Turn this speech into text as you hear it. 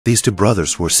These two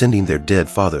brothers were sending their dead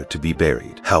father to be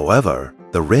buried. However,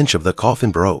 the wrench of the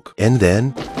coffin broke, and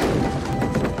then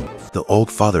the old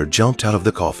father jumped out of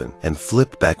the coffin and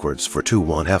flipped backwards for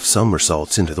 2½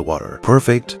 somersaults into the water.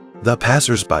 Perfect. The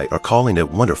passers-by are calling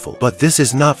it wonderful, but this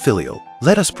is not filial.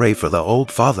 Let us pray for the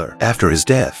old father. After his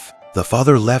death, the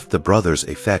father left the brothers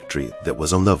a factory that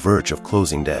was on the verge of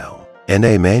closing down, and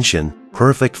a mansion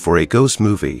perfect for a ghost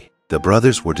movie. The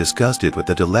brothers were disgusted with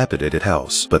the dilapidated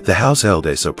house, but the house held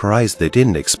a surprise they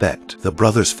didn't expect. The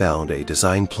brothers found a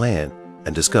design plan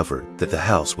and discovered that the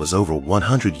house was over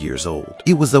 100 years old.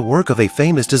 It was the work of a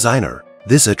famous designer.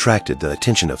 This attracted the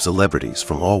attention of celebrities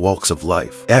from all walks of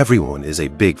life. Everyone is a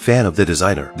big fan of the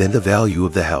designer. Then the value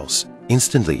of the house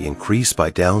instantly increased by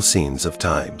dozens of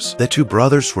times. The two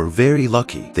brothers were very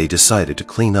lucky. They decided to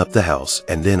clean up the house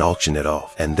and then auction it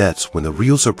off. And that's when the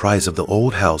real surprise of the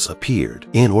old house appeared.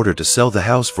 In order to sell the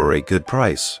house for a good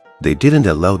price, they didn't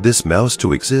allow this mouse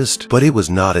to exist, but it was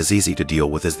not as easy to deal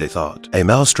with as they thought. A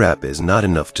mousetrap is not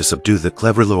enough to subdue the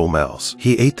clever little mouse.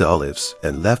 He ate the olives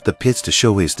and left the pits to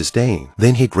show his disdain.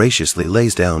 Then he graciously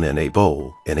lays down in a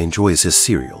bowl and enjoys his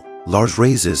cereal. Lars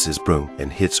raises his broom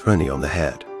and hits Ernie on the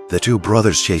head. The two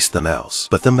brothers chase the mouse,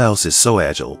 but the mouse is so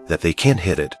agile that they can't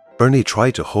hit it. Ernie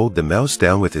tried to hold the mouse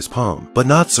down with his palm, but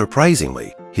not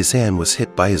surprisingly, his hand was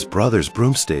hit by his brother's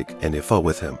broomstick and it fought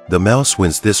with him. The mouse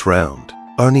wins this round.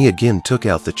 Ernie again took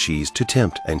out the cheese to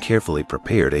tempt and carefully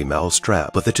prepared a mouse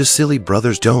trap, but the two silly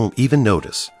brothers don't even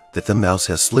notice that the mouse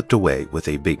has slipped away with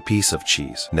a big piece of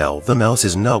cheese. Now the mouse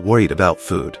is not worried about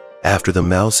food. After the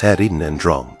mouse had eaten and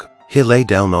drunk, he lay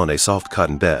down on a soft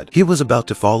cotton bed. He was about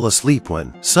to fall asleep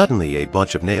when suddenly a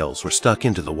bunch of nails were stuck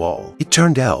into the wall. It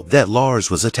turned out that Lars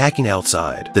was attacking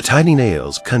outside. The tiny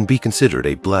nails can be considered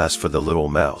a blast for the little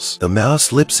mouse. The mouse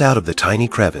slips out of the tiny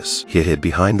crevice. He hid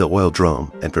behind the oil drum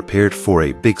and prepared for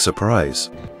a big surprise.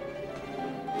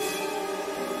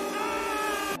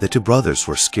 The two brothers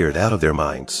were scared out of their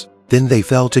minds. Then they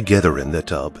fell together in the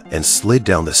tub and slid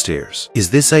down the stairs.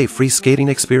 Is this a free skating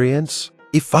experience?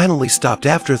 It finally stopped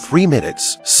after 3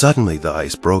 minutes. Suddenly the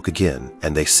ice broke again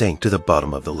and they sank to the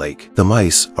bottom of the lake. The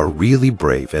mice are really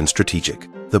brave and strategic.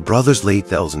 The brothers laid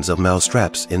thousands of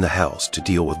mousetraps in the house to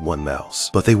deal with one mouse.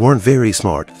 But they weren't very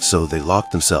smart, so they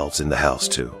locked themselves in the house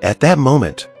too. At that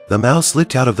moment, the mouse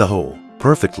slipped out of the hole,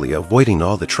 perfectly avoiding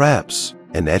all the traps,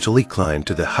 and agilely climbed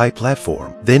to the high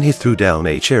platform. Then he threw down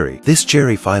a cherry. This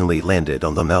cherry finally landed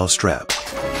on the mousetrap.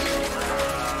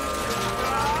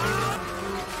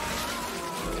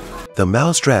 The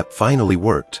mousetrap finally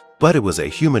worked, but it was a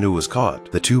human who was caught.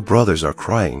 The two brothers are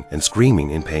crying and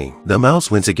screaming in pain. The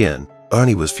mouse wins again.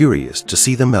 Ernie was furious to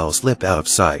see the mouse slip out of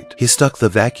sight. He stuck the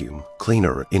vacuum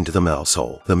cleaner into the mouse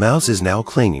hole. The mouse is now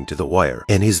clinging to the wire,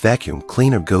 and his vacuum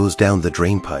cleaner goes down the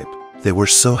drain pipe. They were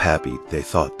so happy they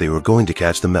thought they were going to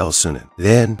catch the mouse soon.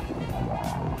 Then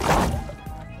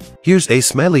here's a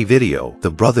smelly video.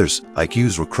 The brothers'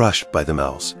 IQs were crushed by the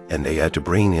mouse, and they had to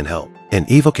bring in help. An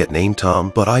evil cat named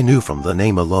Tom, but I knew from the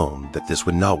name alone that this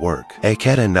would not work. A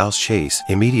cat and mouse chase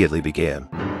immediately began.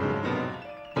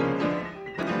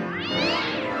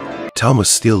 Tom was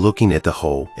still looking at the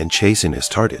hole and chasing his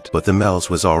target, but the mouse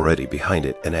was already behind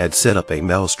it and had set up a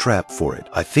mouse trap for it.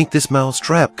 I think this mouse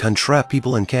trap can trap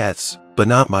people and cats, but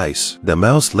not mice. The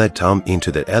mouse led Tom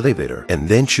into the elevator and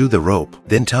then chewed the rope.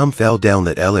 Then Tom fell down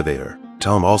that elevator.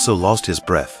 Tom also lost his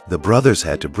breath. The brothers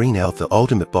had to bring out the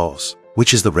ultimate boss,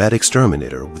 which is the rat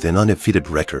exterminator with an undefeated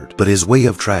record. But his way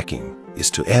of tracking is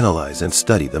to analyze and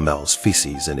study the mouse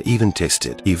feces and even taste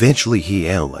it. Eventually he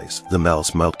analyzed the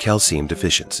mouse mild calcium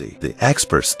deficiency. The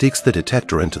expert sticks the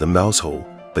detector into the mouse hole,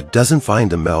 but doesn't find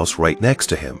the mouse right next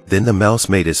to him. Then the mouse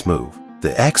made its move.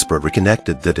 The expert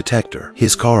reconnected the detector.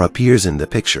 His car appears in the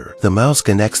picture. The mouse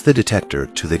connects the detector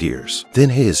to the gears. Then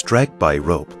he is dragged by a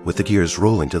rope with the gears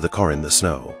rolling to the car in the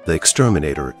snow. The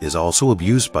exterminator is also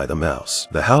abused by the mouse.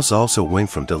 The house also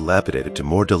went from dilapidated to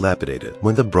more dilapidated.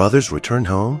 When the brothers returned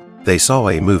home, they saw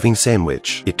a moving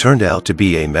sandwich. It turned out to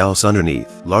be a mouse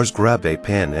underneath. Lars grabbed a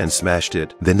pan and smashed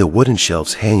it. Then the wooden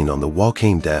shelves hanging on the wall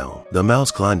came down. The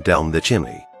mouse climbed down the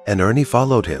chimney, and Ernie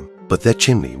followed him. But that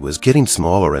chimney was getting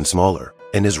smaller and smaller,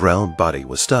 and his round body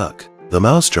was stuck. The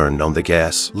mouse turned on the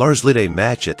gas. Lars lit a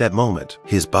match at that moment.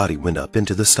 His body went up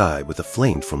into the sky with the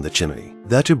flame from the chimney.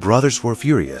 The two brothers were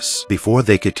furious. Before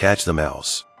they could catch the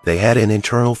mouse, they had an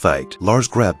internal fight. Lars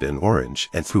grabbed an orange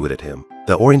and threw it at him.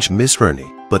 The orange missed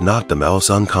Ernie, but knocked the mouse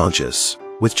unconscious.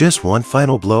 With just one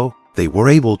final blow, they were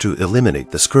able to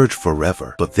eliminate the scourge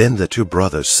forever. But then the two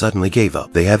brothers suddenly gave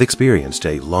up. They have experienced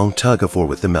a long tug-of-war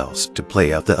with the mouse to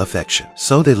play out the affection.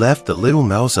 So they left the little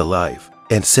mouse alive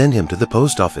and sent him to the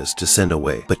post office to send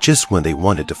away. But just when they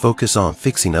wanted to focus on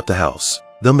fixing up the house,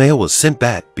 The male was sent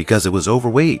back because it was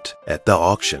overweight. At the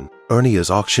auction, Ernie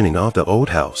is auctioning off the old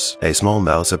house. A small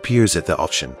mouse appears at the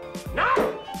auction.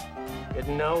 No!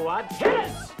 Didn't know what hit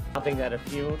us. Nothing that a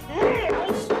few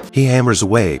nails. He hammers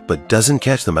away but doesn't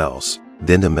catch the mouse.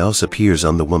 Then the mouse appears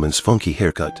on the woman's funky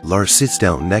haircut. Lars sits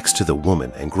down next to the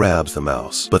woman and grabs the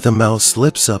mouse, but the mouse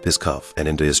slips up his cuff and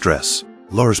into his dress.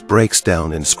 Lars breaks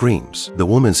down and screams. The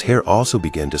woman's hair also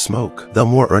began to smoke. The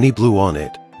more Ernie blew on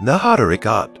it, the hotter it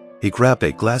got. He grabbed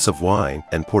a glass of wine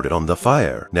and poured it on the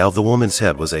fire. Now the woman's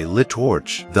head was a lit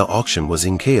torch. The auction was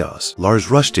in chaos. Lars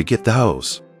rushed to get the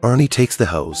hose. Ernie takes the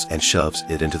hose and shoves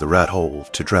it into the rat hole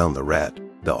to drown the rat.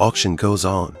 The auction goes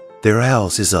on. Their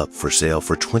house is up for sale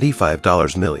for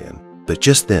 $25 million. But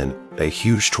just then, a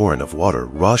huge torrent of water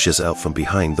rushes out from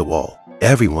behind the wall.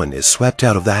 Everyone is swept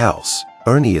out of the house.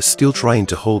 Ernie is still trying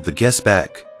to hold the guests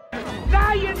back.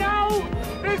 Now you know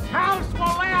this house will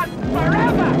last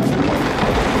forever.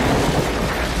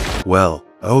 Well,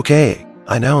 okay.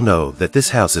 I now know that this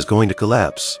house is going to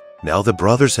collapse. Now the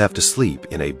brothers have to sleep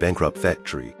in a bankrupt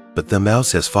factory. But the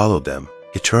mouse has followed them.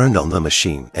 It turned on the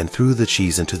machine and threw the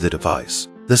cheese into the device,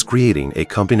 thus creating a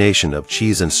combination of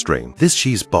cheese and string. This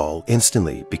cheese ball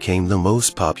instantly became the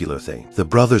most popular thing. The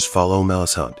brothers follow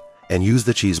Mouse Hunt and use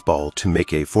the cheese ball to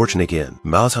make a fortune again.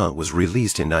 Mouse Hunt was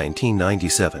released in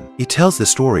 1997. It tells the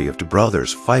story of the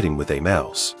brothers fighting with a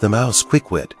mouse. The mouse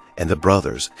quick wit and the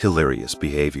brothers' hilarious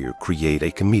behavior create a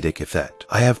comedic effect.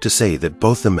 I have to say that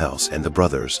both the mouse and the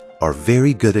brothers are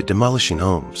very good at demolishing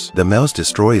homes. The mouse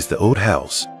destroys the old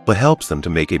house, but helps them to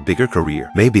make a bigger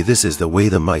career. Maybe this is the way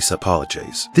the mice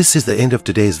apologize. This is the end of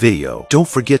today's video. Don't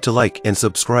forget to like and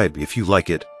subscribe if you like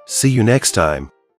it. See you next time.